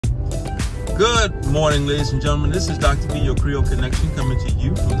Good morning, ladies and gentlemen. This is Dr. B, your Creole Connection, coming to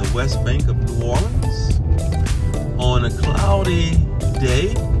you from the West Bank of New Orleans on a cloudy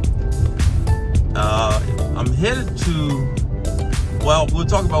day. I'm headed to, well, we'll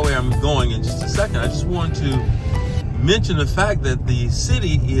talk about where I'm going in just a second. I just want to mention the fact that the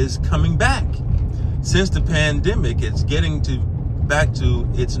city is coming back. Since the pandemic, it's getting back to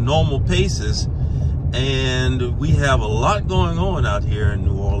its normal paces. And we have a lot going on out here in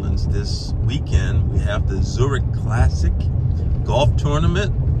New Orleans this weekend. We have the Zurich Classic Golf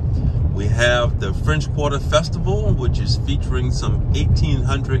Tournament. We have the French Quarter Festival, which is featuring some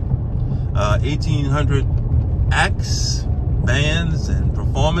 1800 acts, bands, and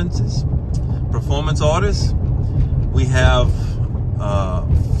performance artists. We have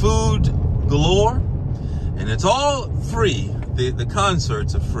food galore, and it's all free. The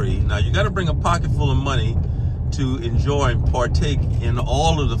concerts are free. Now, you got to bring a pocket full of money to enjoy and partake in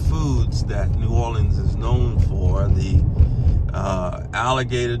all of the foods that New Orleans is known for. The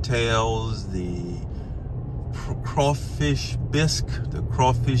alligator tails, the crawfish bisque, the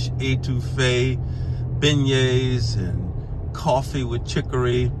crawfish étouffée, beignets, and coffee with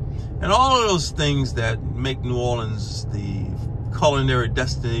chicory, and all of those things that make New Orleans the culinary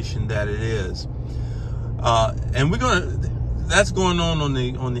destination that it is. And that's going on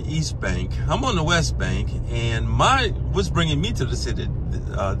the East Bank. I'm on the West Bank, and what's bringing me to the city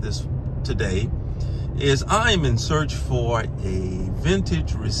today is I am in search for a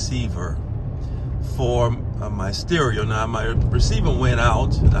vintage receiver for my stereo. Now, my receiver went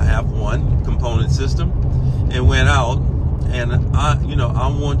out. I have one component system, and went out, and I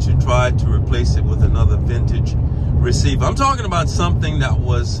want to try to replace it with another vintage receiver. I'm talking about something that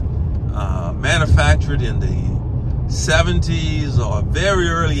was manufactured in the 70s or very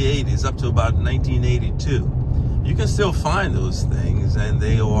early 80s up to about 1982. You can still find those things, and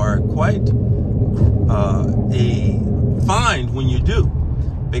they are quite a find when you do,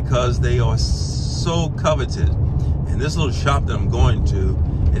 because they are so coveted. And this little shop that I'm going to,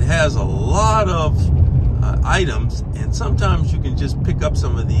 it has a lot of items, and sometimes you can just pick up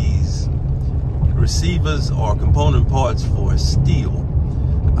some of these receivers or component parts for a steal.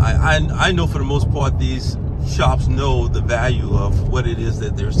 I know for the most part these shops know the value of what it is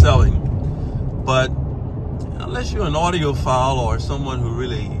that they're selling, but unless you're an audiophile or someone who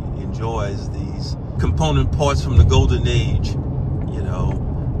really enjoys these component parts from the golden age,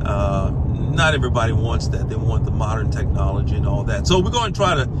 not everybody wants that. They want the modern technology and all that. So we're going to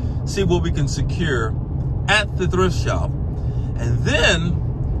try to see what we can secure at the thrift shop. And then,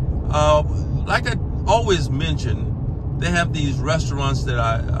 like I always mention, they have these restaurants that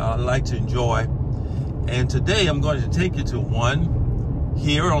I like to enjoy. And today I'm going to take you to one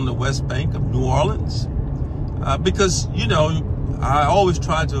here on the West Bank of New Orleans, because I always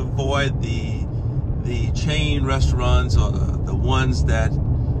try to avoid the chain restaurants, or the ones that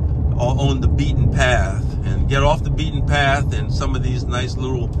are on the beaten path, and get off the beaten path and some of these nice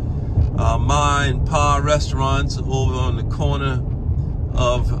little ma and pa restaurants over on the corner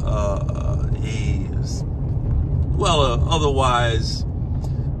of otherwise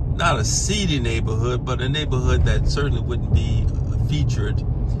not a seedy neighborhood, but a neighborhood that certainly wouldn't be featured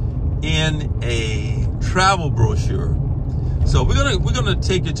in a travel brochure. So we're gonna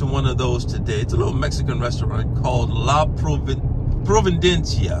take you to one of those today. It's a little Mexican restaurant called La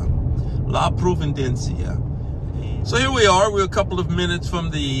Providencia. La Providencia. So here we are. We're a couple of minutes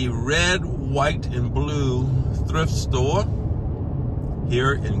from the red, white, and blue thrift store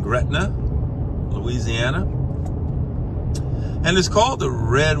here in Gretna, Louisiana. And it's called the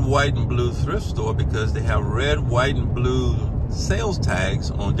Red, White, and Blue Thrift Store because they have red, white, and blue sales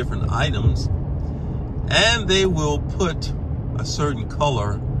tags on different items, and they will put a certain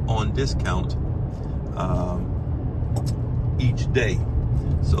color on discount each day.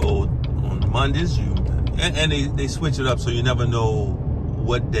 So on Mondays, they switch it up, so you never know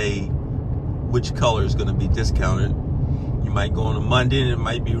what day which color is going to be discounted. You might go on a Monday and it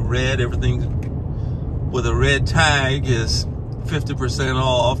might be red. Everything with a red tag is 50%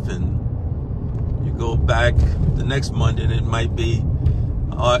 off, and you go back the next Monday and it might be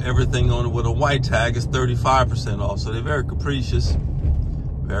everything on with a white tag is 35% off. So they're very capricious,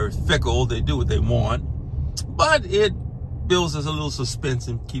 very fickle. They do what they want, but it builds us a little suspense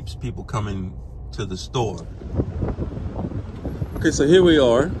and keeps people coming to the store. Okay, so here we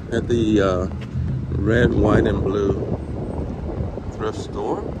are at the red, white, and blue thrift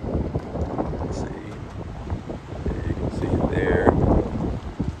store. Let's see. You can see it there.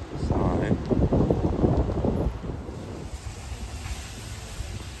 Sign.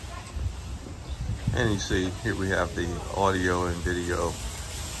 And you see here we have the audio and video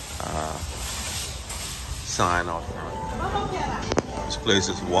sign out front. This place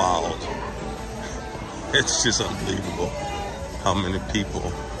is wild. It's just unbelievable how many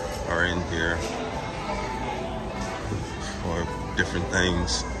people are in here for different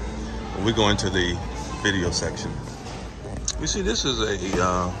things. We're going to the video section. You see, this is a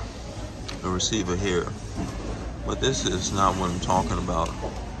receiver here, but this is not what I'm talking about.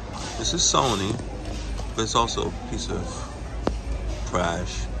 This is Sony, but it's also a piece of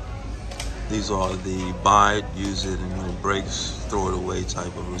trash. These are the buy it, use it, and when it breaks, throw it away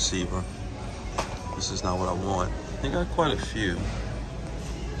type of receiver. This is not what I want. They got quite a few.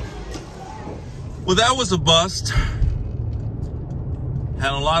 Well, that was a bust.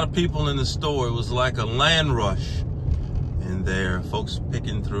 Had a lot of people in the store. It was like a land rush in there. Folks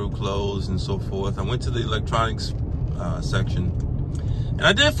picking through clothes and so forth. I went to the electronics section, and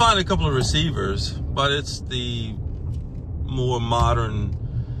I did find a couple of receivers, but it's the more modern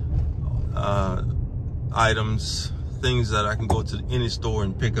items, things that I can go to any store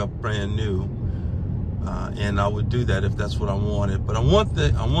and pick up brand new. And I would do that if that's what I wanted. But I want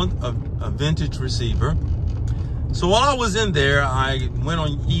a vintage receiver. So while I was in there, I went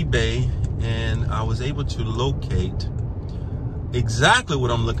on eBay and I was able to locate exactly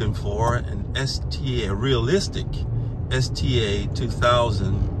what I'm looking for, an STA, a realistic STA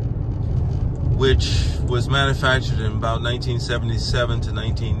 2000, which was manufactured in about 1977 to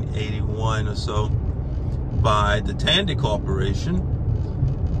 1981 or so by the Tandy Corporation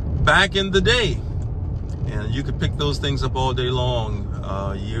back in the day. And you could pick those things up all day long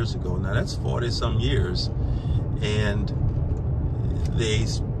years ago. Now that's 40 some years. And they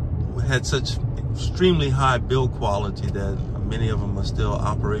had such extremely high build quality that many of them are still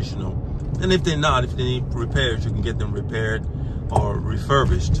operational. And if they're not, if they need repairs, you can get them repaired or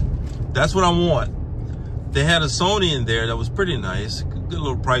refurbished. That's what I want. They had a Sony in there that was pretty nice, good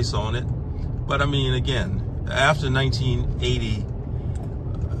little price on it. But I mean, again, after 1980,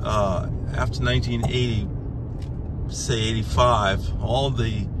 say 85, all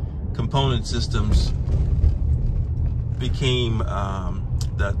the component systems became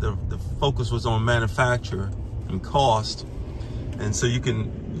the focus was on manufacture and cost, and so you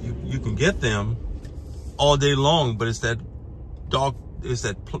can get them all day long, but it's that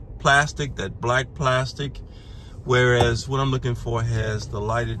plastic, that black plastic. Whereas what I'm looking for has the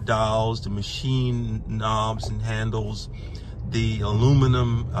lighted dials, the machine knobs and handles, the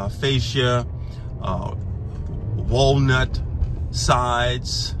aluminum fascia, walnut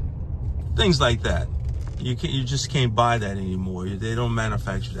sides, things like that. You just can't buy that anymore. They don't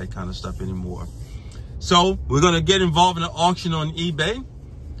manufacture that kind of stuff anymore. So we're gonna get involved in an auction on eBay,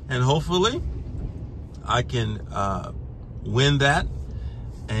 and hopefully I can win that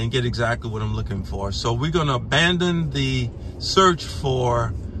and get exactly what I'm looking for. So we're gonna abandon the search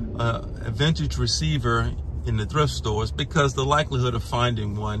for a vintage receiver in the thrift stores, because the likelihood of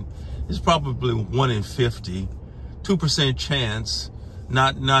finding one is probably 1 in 50, 2% chance.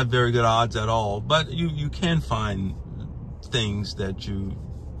 Not very good odds at all, but you can find things that you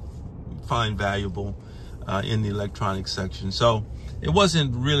find valuable in the electronics section. So it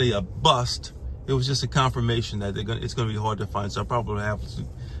wasn't really a bust. It was just a confirmation that it's going to be hard to find. So I probably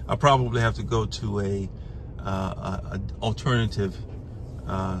have to go to a alternative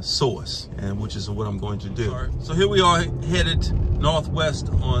source, and which is what I'm going to do. So here we are headed northwest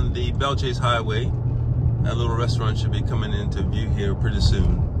on the Bellchase Highway. That little restaurant should be coming into view here pretty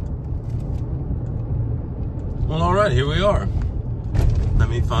soon. Well, all right, here we are. Let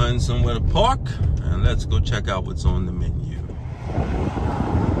me find somewhere to park, and let's go check out what's on the menu.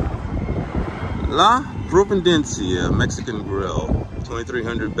 La Providencia Mexican Grill,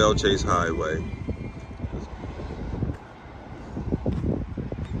 2300 Bellchase Highway.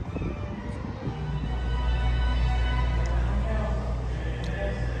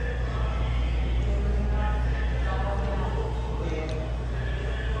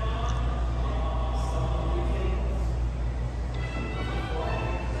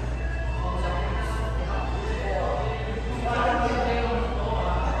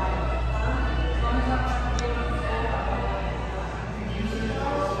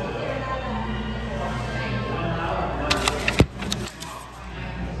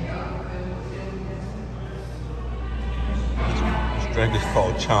 Drink is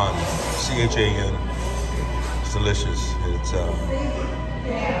called Chan, C-H-A-N. It's delicious. It's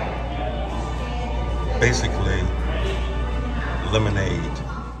basically lemonade.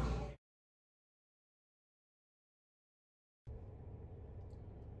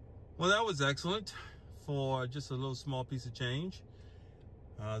 Well, that was excellent for just a little small piece of change.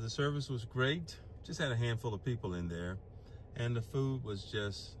 The service was great. Just had a handful of people in there, and the food was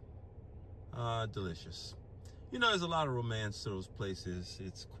just delicious. You know, there's a lot of romance to those places.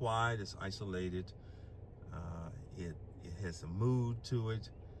 It's quiet, it's isolated, it has a mood to it,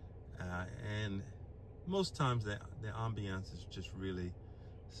 and most times the ambiance is just really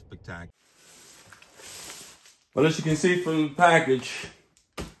spectacular. Well, as you can see from the package,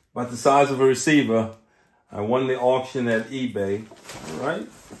 about the size of a receiver, I won the auction at eBay. All right.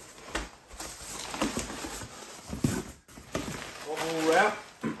 Bubble wrap.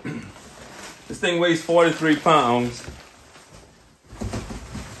 This thing weighs 43 pounds.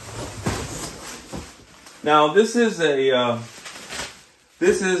 Now this is a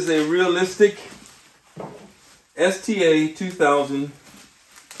realistic STA 2000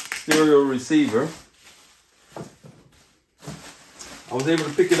 stereo receiver. I was able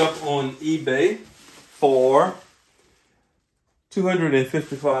to pick it up on eBay for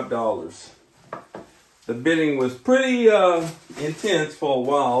 $255. The bidding was pretty intense for a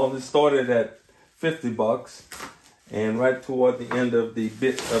while. It started at $50, and right toward the end of the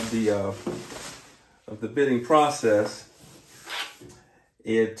bidding process,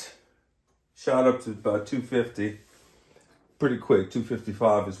 it shot up to about $250. Pretty quick.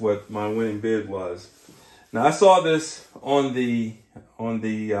 $255 is what my winning bid was. Now I saw this on the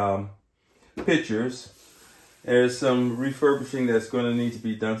pictures. There's some refurbishing that's going to need to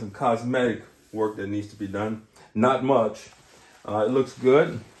be done, some cosmetic work that needs to be done. Not much. It looks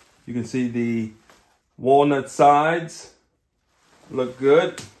good. You can see the walnut sides look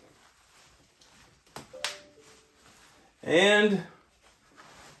good. And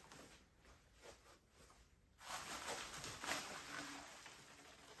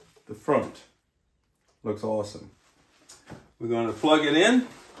the front looks awesome. We're going to plug it in.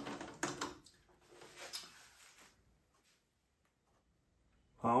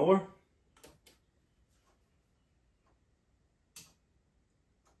 Power.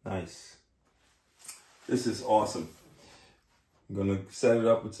 Nice. This is awesome. I'm going to set it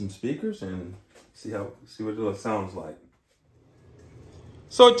up with some speakers and see what it sounds like.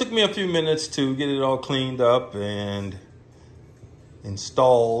 So it took me a few minutes to get it all cleaned up and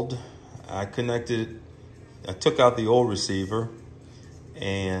installed. I took out the old receiver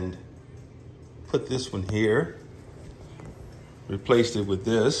and put this one here, replaced it with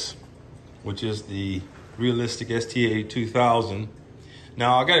this, which is the realistic STA 2000.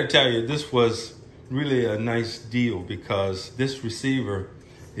 Now I gotta tell you, this was really a nice deal because this receiver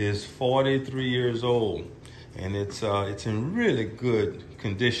is 43 years old and it's in really good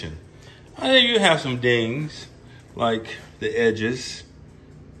condition. I think you have some dings, like the edges.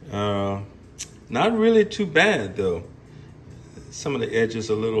 Not really too bad though. Some of the edges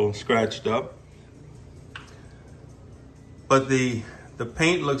are a little scratched up. But the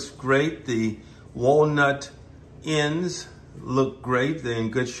paint looks great. The walnut ends look great. They're in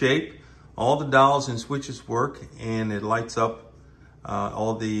good shape. All the dials and switches work, and it lights up.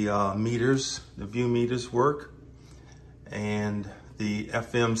 All the meters, the view meters work. And the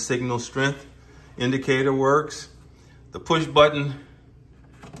FM signal strength indicator works. The push button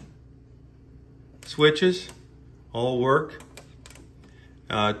switches all work.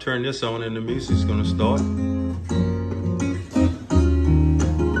 Turn this on and the music's gonna start.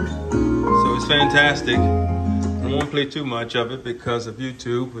 So it's fantastic. I won't play too much of it because of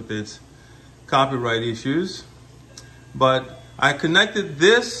YouTube with its copyright issues. But I connected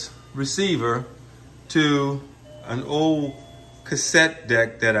this receiver to an old cassette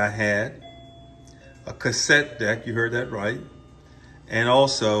deck that I had. A cassette deck, you heard that right. And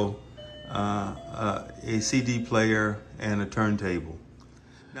also a CD player and a turntable.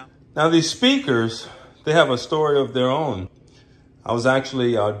 Now these speakers, they have a story of their own. I was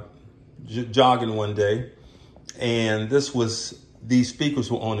actually jogging one day, and these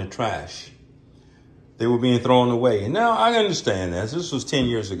speakers were on the trash. They were being thrown away. And now I understand that. This was 10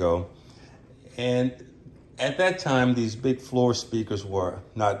 years ago. And at that time, these big floor speakers were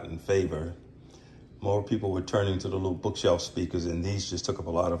not in favor. More people were turning to the little bookshelf speakers, and these just took up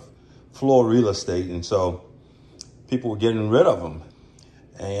a lot of floor real estate. And so people were getting rid of them.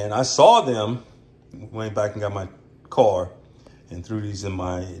 And I saw them, went back and got my car and threw these in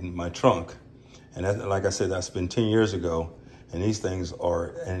my trunk. And that, like I said, that's been 10 years ago. And these things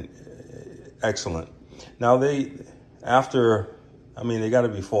are excellent. Now they got to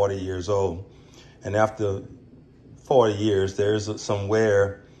be 40 years old. And after 40 years, there's some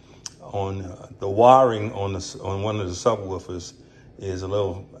wear on the wiring on one of the subwoofers is a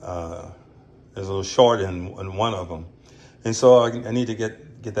little short in one of them. And so I need to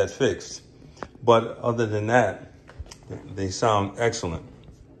get that fixed. But other than that, they sound excellent.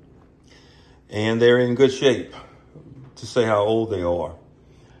 And they're in good shape, to say how old they are.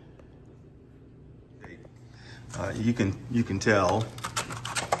 You can tell.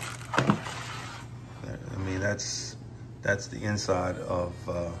 I mean, that's the inside of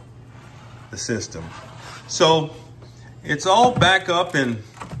the system. So it's all back up and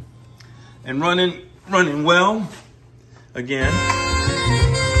running well. Again,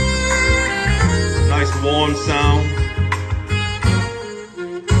 nice warm sound.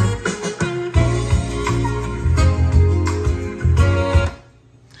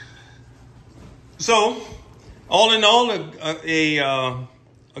 So, all in all,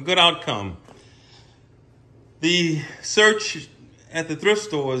 a good outcome. The search at the thrift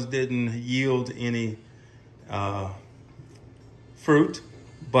stores didn't yield any fruit,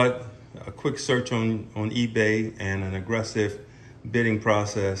 but a quick search on eBay and an aggressive bidding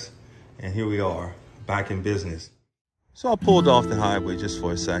process, and here we are, back in business. So I pulled off the highway just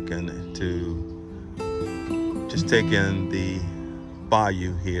for a second to just take in the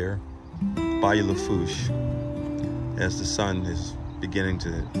bayou here, Bayou Lafourche, as the sun is beginning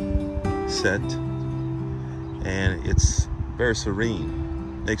to set, and it's very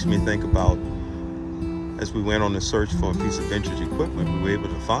serene. Makes me think about, as we went on the search for a piece of vintage equipment, we were able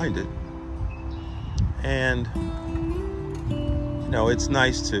to find it. And you know, it's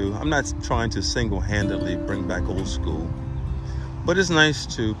nice to, I'm not trying to single-handedly bring back old school, but it's nice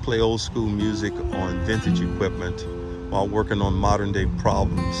to play old school music on vintage equipment while working on modern day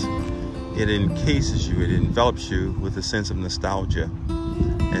problems. It encases you, it envelops you with a sense of nostalgia.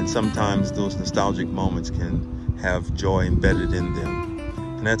 And sometimes those nostalgic moments can have joy embedded in them.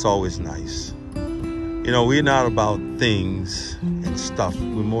 And that's always nice. You know, we're not about things and stuff.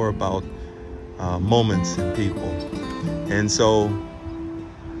 We're more about moments and people. And so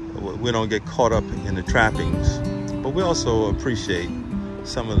we don't get caught up in the trappings, but we also appreciate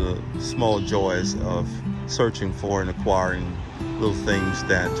some of the small joys of searching for and acquiring little things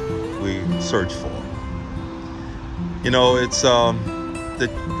that we search for. You know, it's the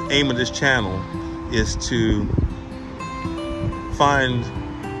aim of this channel is to find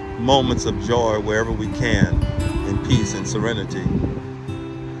moments of joy wherever we can, in peace and serenity,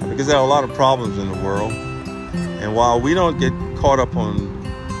 because there are a lot of problems in the world, and while we don't get caught up on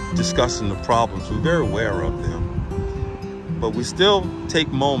discussing the problems, we're very aware of them, but we still take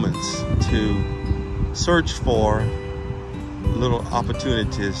moments to search for little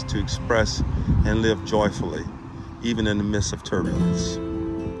opportunities to express and live joyfully, even in the midst of turbulence.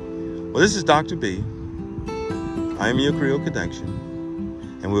 Well, this is Dr. B. I am your Creole Connection,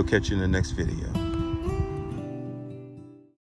 and we'll catch you in the next video.